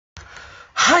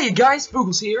Hiya guys,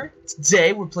 Foogels here.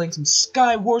 Today we're playing some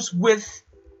Sky Wars with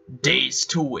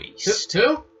DaysToWaste.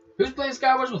 Who? Who's playing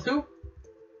Sky Wars with who?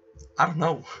 I don't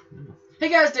know. Hey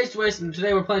guys, DaysToWaste, and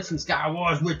today we're playing some Sky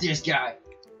Wars with this guy.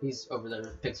 He's over there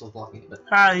with pixels blocking it. But...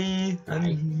 Hi.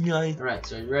 Alright,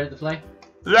 so you ready to play?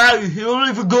 Right, only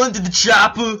if we're going to the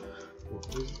chopper.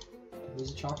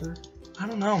 Who's a chopper? I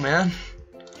don't know, man.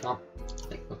 Chop.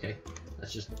 Okay,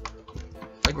 that's just...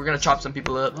 Like we're gonna chop some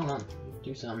people up. Hold on,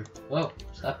 do something. Whoa,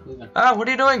 stop moving. Ah, what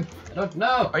are you doing? I don't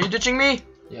know. Are you ditching me?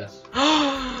 Yes.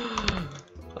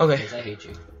 Okay. Because I hate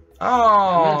you.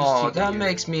 Oh, that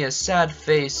makes me a sad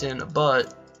face and a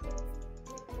butt.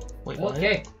 Wait, what?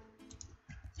 Okay.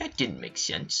 That didn't make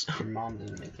sense. Your mom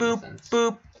didn't make Boop, sense.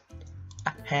 boop.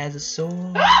 I has a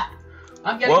sword.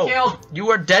 I'm getting killed. You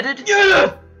are deaded?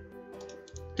 Yeah.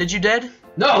 Did you dead?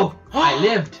 No, I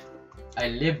lived. I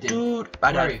lived it. Dude,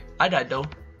 I died. I died though.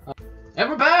 And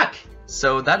we're back.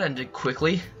 So that ended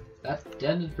quickly. That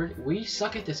ended pretty. We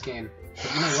suck at this game.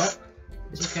 But you know what?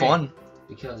 It's okay, fun.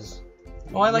 Because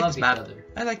oh, I like this map. Other.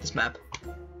 I like this map.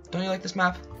 Don't you like this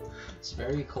map? It's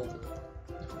very cold.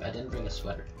 I didn't bring a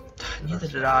sweater. Neither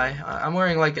did I. I'm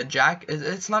wearing like a jacket.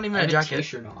 It's not even a jacket. I have a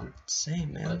t-shirt on.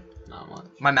 Same, man. But not much.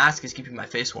 My mask is keeping my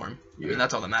face warm. Yeah. I mean,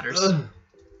 that's all that matters. Ugh.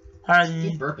 Hi.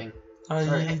 Keep burping. Hi.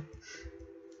 Sorry.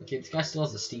 Okay, this guy still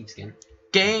has the Steve skin.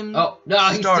 Game. Oh no,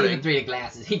 he's starting. Steven 3D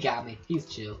glasses. He got me. He's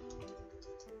chill.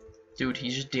 Dude,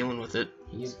 he's just dealing with it.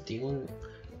 He's dealing.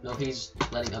 No, he's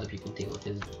letting other people deal with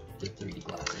his 3D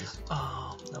glasses.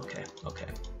 Oh, okay, okay.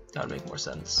 That would make more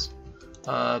sense.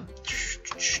 I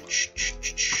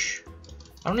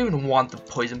don't even want the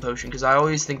poison potion because I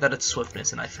always think that it's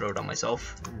swiftness and I throw it on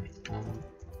myself.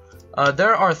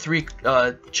 There are 3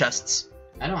 chests.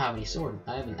 I don't have any sword.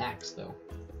 I have an axe though.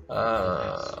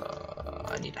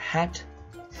 I need a hat.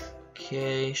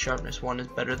 Okay, sharpness 1 is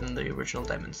better than the original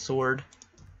diamond sword.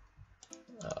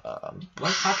 Why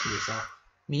talk to yourself?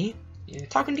 Me? Yeah.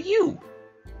 Talking to you.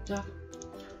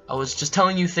 I was just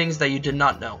telling you things that you did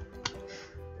not know.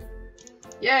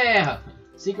 Yeah!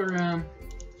 Secret room.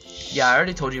 Yeah, I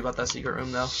already told you about that secret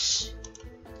room though.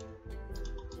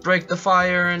 Break the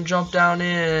fire and jump down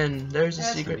in. There's a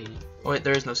secret. Convenient. Oh, wait,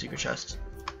 there is no secret chest.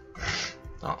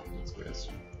 Oh. That's gross.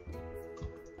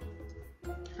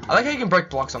 I like how you can break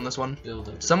blocks on this one.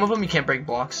 Some of them you can't break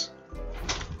blocks.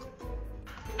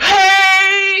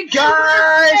 Hey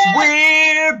guys,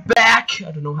 we're back.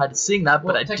 I don't know how to sing that,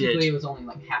 but I did. Technically, it was only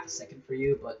like half a second for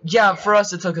you, but yeah, for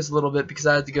us it took us a little bit because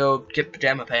I had to go get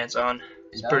pajama pants on.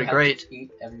 It's pretty great.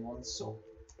 Eat everyone's soul.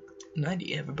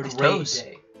 90 everybody's Great toes.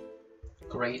 Day.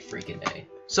 Great freaking day.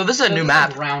 So this is a new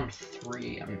map. Like round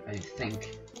 3, I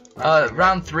think.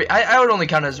 Round 3. I would only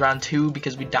count it as round 2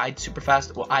 because we died super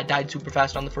fast. Well, I died super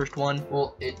fast on the first one.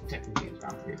 Well, it technically is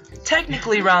round 3.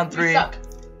 Technically round 3. We suck.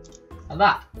 A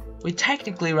lot. We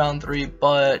technically round 3,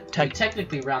 but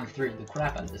technically round 3 the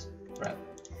crap out of this crap.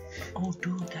 Oh,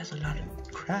 dude, that's a lot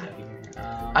of crap.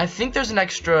 Yeah, I think there's an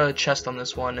extra chest on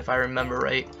this one, if I remember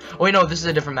right. Oh wait, no, this is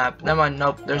a different map. Never mind.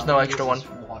 Nope, there's no extra one.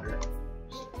 Water.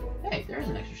 Hey, there's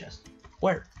an extra chest.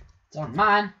 Where? It's on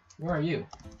mine. Where are you?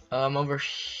 Over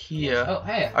here. Oh,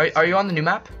 hey. Are you on the new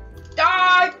map?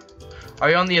 Die! Are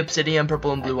you on the obsidian,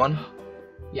 purple, and blue one?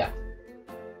 Yeah.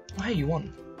 Oh, hey, you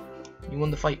won. You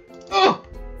won the fight. Oh!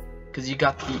 Because you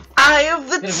got the eye of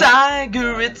the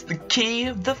tiger. It's the key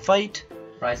of the fight.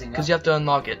 Rising up. Because you have to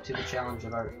unlock it. To the challenge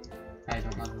of our... I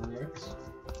don't know the lyrics.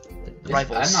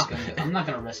 Rifles. I'm not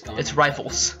gonna risk on it's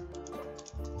rifles.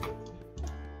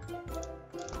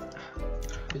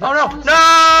 Oh no!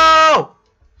 No!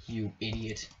 You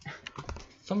idiot.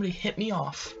 Somebody hit me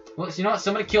off. Well, so you know what?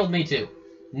 Somebody killed me too.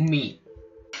 Me.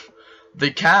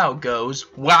 The cow goes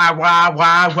wah wah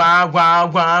wah wah wah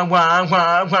wah wah wah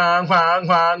wah wah wah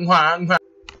wah wah.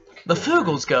 The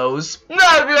Foogels goes yep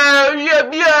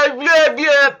yep yep yep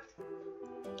yep.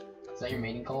 Is that your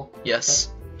mating call?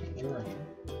 Yes.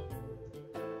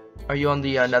 Are you on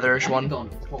the netherish one?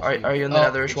 Are you in the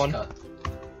netherish one?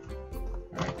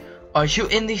 Alright. Are you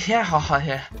in the yeah?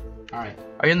 Alright.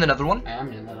 Are you in the nether one? I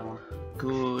am in another one.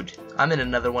 Good. I'm in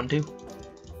another one too.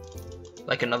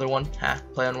 Like another one? Ha.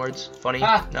 Play on words. Funny.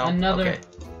 Ah, no. Another. Okay.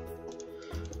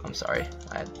 I'm sorry.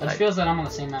 It feels that I'm on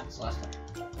the same map as last time.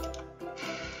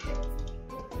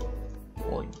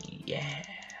 Oh yeah.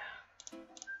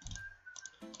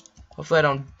 Hopefully I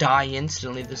don't die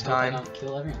instantly this time. I don't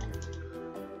kill everyone.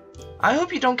 I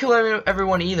hope you don't kill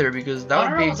everyone either, because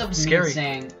that would be scary. Me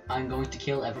saying I'm going to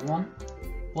kill everyone,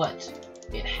 but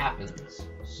it happens.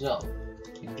 So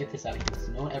you can get this out of here. Because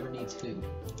no one ever needs food.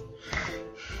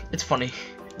 It's funny.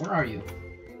 Where are you?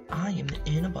 I am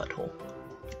in a butthole.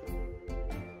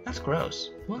 That's gross.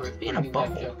 What's being a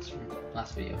butthole?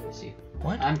 last video. You see.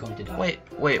 What? I'm going to die.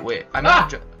 Wait.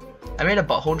 I made a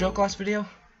butthole joke last video.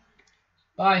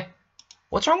 Bye.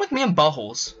 What's wrong with me and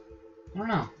buttholes? I don't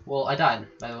know. Well, I died,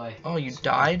 by the way. Oh, you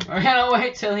died? We're gonna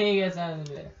wait till he gets out of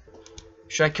there.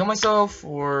 Should I kill myself,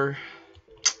 or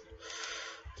I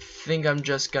think I'm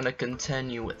just gonna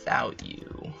continue without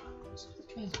you?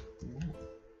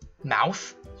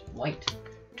 Mouth? It's white.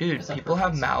 Dude, people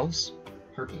have mouths.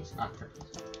 Herpes, not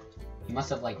herpes. He must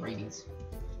have like rabies.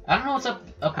 I don't know what's up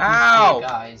with Ow! these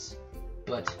guys,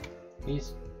 but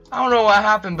he's. I don't know what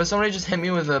happened, but somebody just hit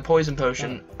me with a poison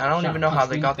potion. I don't even know how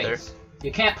they got there.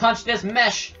 You can't punch this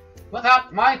mesh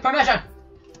without my permission.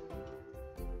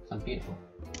 Sounds beautiful.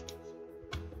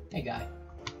 Hey guy, how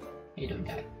you doing,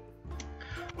 guy? I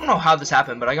don't know how this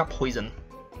happened, but I got poison.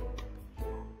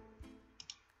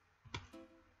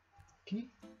 Can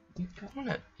you got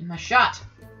it? In my shot.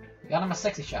 I got him a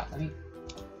sexy shot. Let me.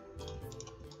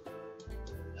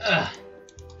 Ugh.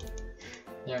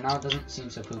 There, now it doesn't seem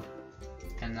so poop.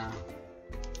 And now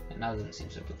it doesn't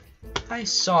seem so poop. I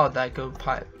saw that go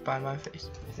by my face.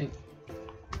 I think.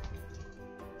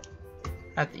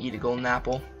 I have to eat a golden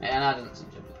apple. Yeah, now it doesn't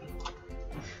seem so poop.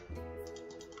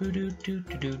 Boo doo doo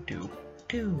doo doo doo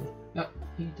doo. Nope,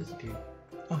 he disappeared.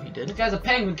 Oh, he did? This guy's a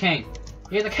penguin king.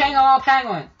 He's the king of all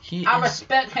penguins. I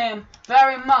respect him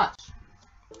very much.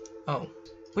 Oh.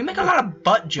 We make a lot of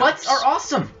butt jokes. Butts are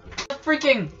awesome. For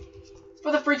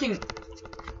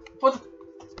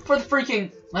the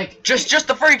freaking, like. Just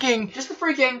the freaking. Just the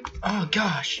freaking. Oh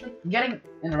gosh. Getting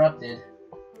interrupted.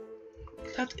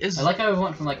 That is. I like how we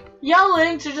went from like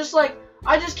yelling to just like,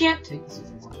 I just can't take this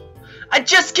anymore. I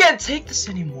just can't take this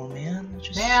anymore, man.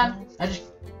 I just.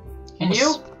 Can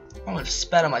you? I almost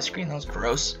spat on my screen. That was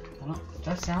gross. I don't. Does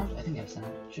that sound? I think I have sound.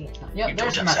 Should have sound. Yeah, You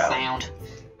there's don't my have sound.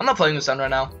 I'm not playing with sound right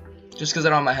now, just because I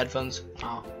don't have my headphones.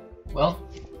 Oh. Well.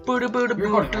 Boo da boo da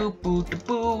boo da boo da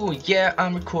boo. Yeah,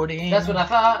 I'm recording. That's what I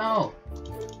thought. Oh.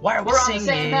 Why are we We're singing? on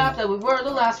the same map that we were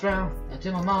the last round.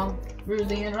 Until my mom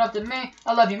rudely interrupted me.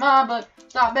 I love you, mom, but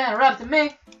stop interrupting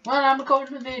me when I'm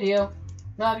recording the video.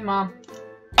 Love you, mom.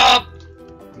 Up.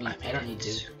 I don't need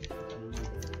to.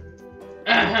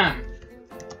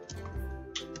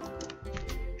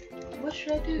 What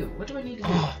should I do? What do I need to do?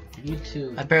 I need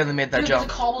to. I barely made that jump.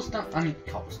 This is cobblestone. I mean,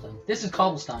 cobblestone. This is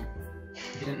cobblestone.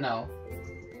 If you didn't know.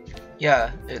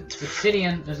 Yeah, it's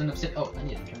obsidian. There's an obsidian. Oh, I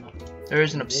need to turn up. There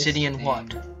is an obsidian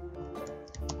what?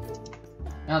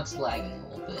 Now it's lagging a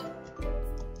little bit.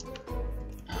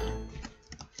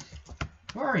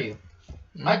 Where are you?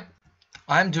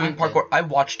 I'm doing parkour. I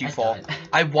watched you fall.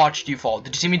 I watched you fall.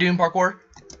 Did you see me doing parkour?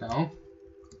 No.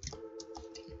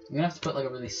 I'm gonna have to put like a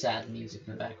really sad music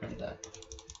in the background of that.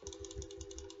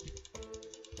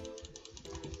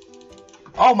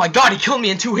 Oh my god, he killed me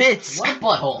in 2 hits! What a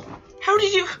butthole! How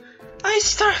did you... Did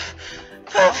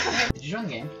you join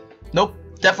the game? Nope,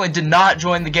 definitely did not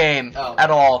join the game at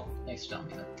all. Thanks for telling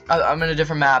me that. I'm in a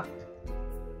different map.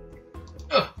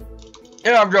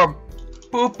 Yeah, I'm joking.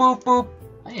 Boop boop boop.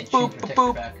 I need to change my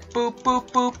texture back. Boop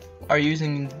boop boop. Are you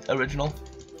using original?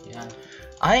 Yeah.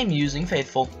 I am using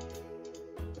faithful.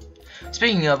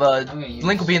 Speaking of,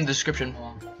 link will be in the description.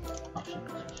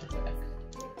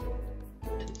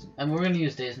 And we're gonna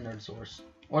use Days Nerd Source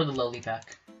or the Lowly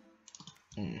Pack.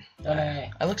 I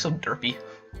look so derpy.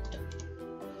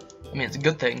 I mean, it's a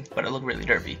good thing, but I look really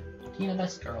derpy. Tina,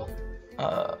 best girl.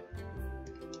 You're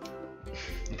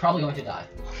probably going to die.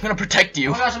 I'm gonna protect you.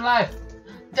 Oh my gosh, I'm alive!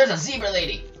 There's a zebra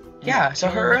lady! Yeah, I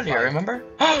saw her earlier, remember?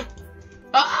 Ah!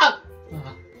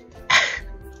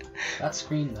 That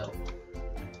scream, though.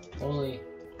 Totally.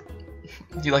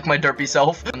 Do you like my derpy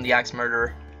self? I'm the axe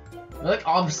murderer. We're like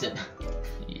opposite.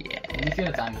 Yeah. Let me feel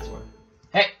the diamond sword.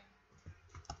 Hey!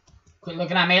 Quit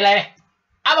looking at me, lady!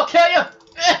 I will kill you!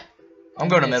 I'm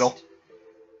going to middle.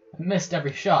 I missed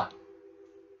every shot.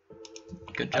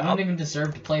 Good job. I don't even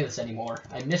deserve to play this anymore.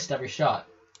 I missed every shot.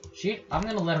 I'm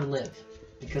gonna let her live.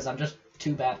 Because I'm just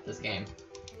too bad at this game.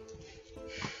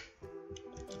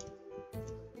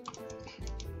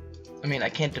 I mean, I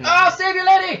can't deny. Oh, save your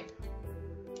lady!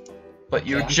 But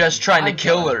you were just trying to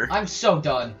kill her. I'm so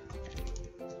done.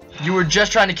 You were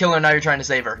just trying to kill her, now you're trying to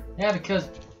save her. Yeah, because...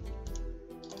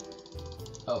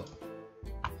 Oh.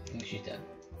 I think she's dead.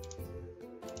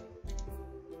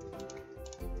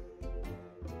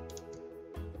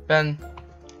 Ben.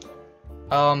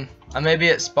 I may be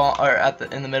at spawn, or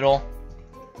in the middle.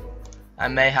 I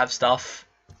may have stuff.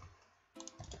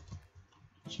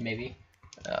 Maybe.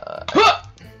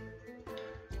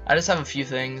 I just have a few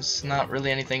things, not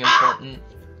really anything important.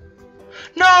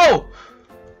 No!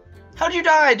 How'd you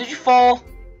die? Did you fall?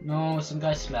 No, some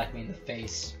guy smacked me in the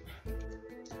face.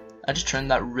 I just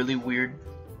turned that really weird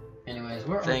Anyways,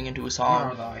 thing into a where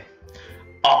song. are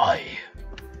I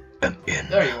am in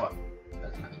There you are.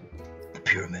 the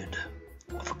pyramid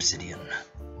of obsidian.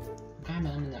 Okay,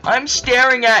 man, I'm in that. I'm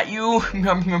staring at you.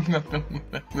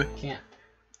 Can't.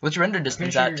 What's your render I'm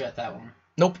distance pretty sure at? you're at that one.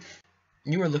 Nope.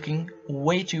 You are looking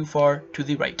way too far to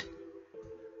the right.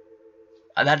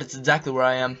 That is exactly where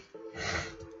I am.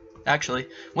 Actually,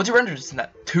 what's your render distance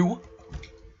at? 2?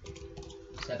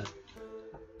 7.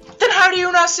 Then how do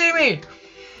you not see me?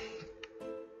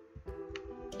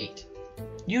 8.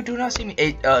 You do not see me.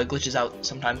 8 glitches out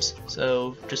sometimes,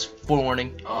 so just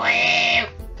forewarning.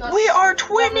 We are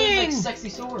twinning! Like sexy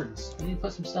swords. We need to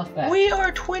put some stuff back. We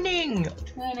are twinning!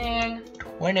 Twinning!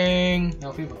 Twinning!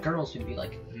 No, if we were girls, we'd be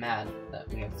like mad that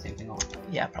we have the same thing on.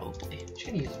 Yeah, probably. Just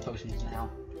gonna use potions now.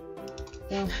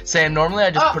 Yeah. Sam, normally I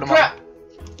just put them crap!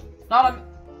 Not on.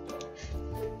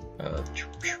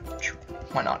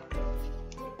 Why not?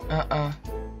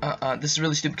 This is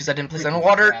really stupid because I didn't place it in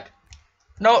water. Crap.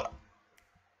 No!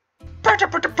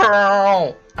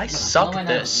 I suck at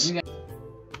this.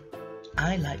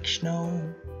 I like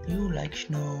snow. You like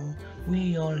snow.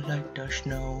 We all like the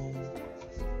snow.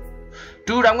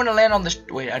 Dude, I'm gonna land on this.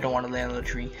 Wait, I don't want to land on the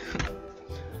tree.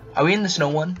 Are we in the snow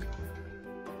one?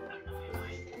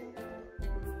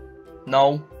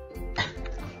 No.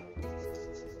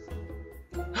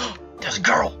 There's a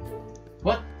girl.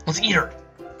 What? Let's eat her.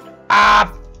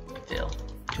 Ah! Fail.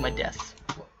 To my death.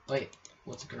 Wait,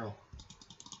 what's a girl?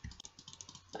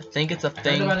 I think it's a I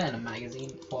thing. heard about it in a magazine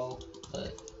before,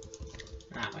 but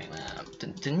wait.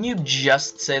 Didn't you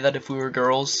just say that if we were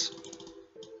girls,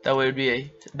 that we would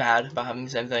be bad about having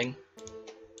the same thing?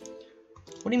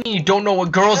 What do you mean you don't know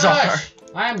what girls are?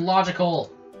 I am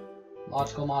logical.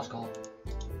 Logical.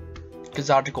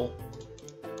 Gazogical.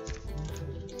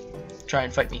 Try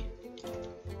and fight me.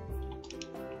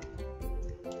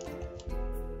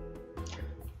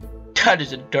 That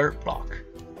is a dirt block.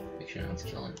 Make sure no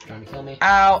one's trying to kill me.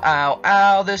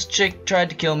 Ow, this chick tried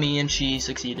to kill me and she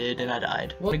succeeded and I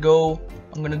died. I'm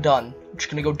just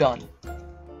gonna go done.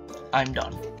 I'm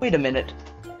done. Wait a minute.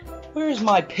 Where's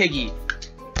my piggy?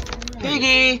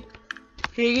 Piggy!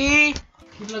 Keep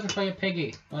looking for your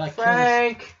piggy.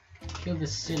 Frank! Kill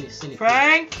this silly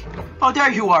Frank! Pig. Oh,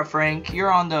 there you are, Frank.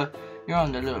 You're on the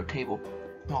little table.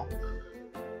 Oh.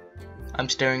 I'm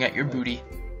staring at your booty.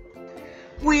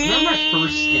 Remember my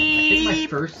first skin? I think my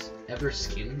first ever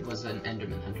skin was an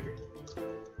Enderman Hunter.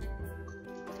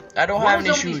 I don't have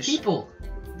any shoes.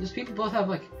 These people both have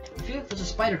like. I feel like there's a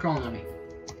spider crawling on me.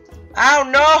 Ow,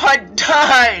 no, I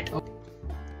died! Oh.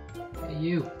 Hey,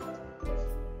 you.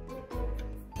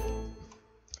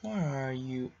 Where are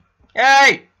you?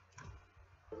 Hey!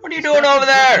 What are you doing over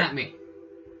there? Looking at me.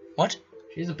 What?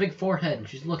 She has a big forehead and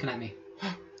she's looking at me.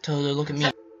 Tell her to look at me.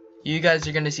 You guys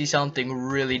are gonna see something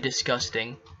really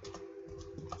disgusting.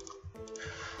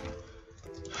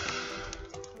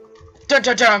 Dun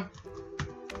dun dun!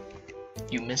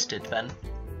 You missed it, Ben.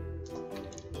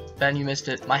 Ben, you missed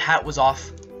it. My hat was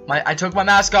off. I took my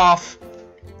mask off.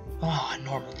 Oh, I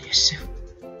normally assume.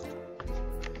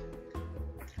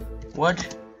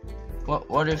 What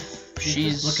if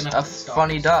she's a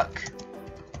funny duck?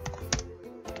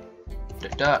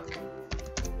 Duck.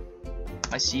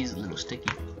 My C is a little sticky.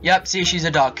 Yep, see, she's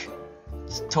a duck.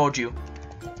 Told you.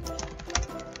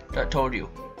 Told you.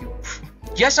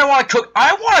 Yes, I want a cook.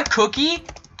 I want a cookie.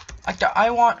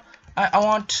 I want.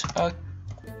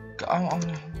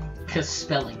 Cause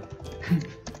spelling.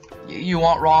 You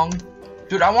want wrong,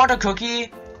 dude. I want a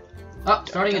cookie. Oh,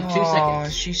 starting in 2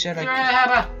 seconds. She said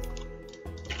I.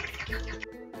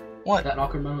 What? That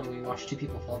awkward moment when we watched 2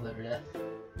 people fall to their death.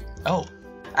 Oh.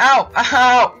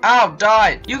 Ow,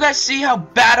 died. You guys see how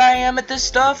bad I am at this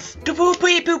stuff? Dude.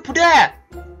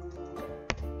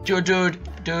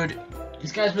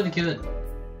 This guy's really good.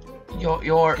 Your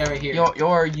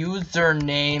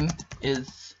username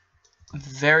is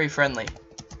very friendly.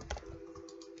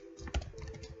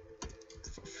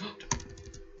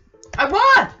 I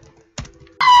won!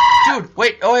 Dude,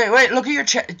 wait, look at your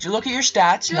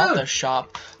stats, dude. Not the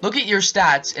shop. Look at your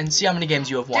stats and see how many games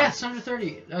you have won. Yes, under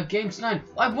 30. Games 9.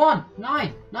 I won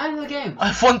 9 of the games.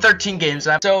 I've won 13 games.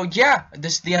 So yeah,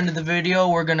 this is the end of the video.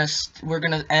 We're gonna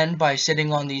end by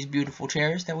sitting on these beautiful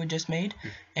chairs that we just made,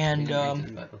 and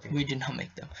we did not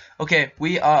make them. Okay,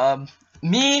 me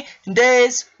and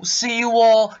Days will see you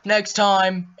all next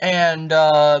time, and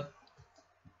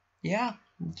yeah,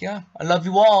 I love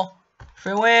you all.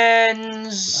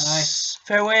 FAIRWINDS. Bye.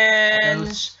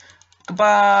 FAIRWINDS.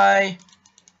 Goodbye.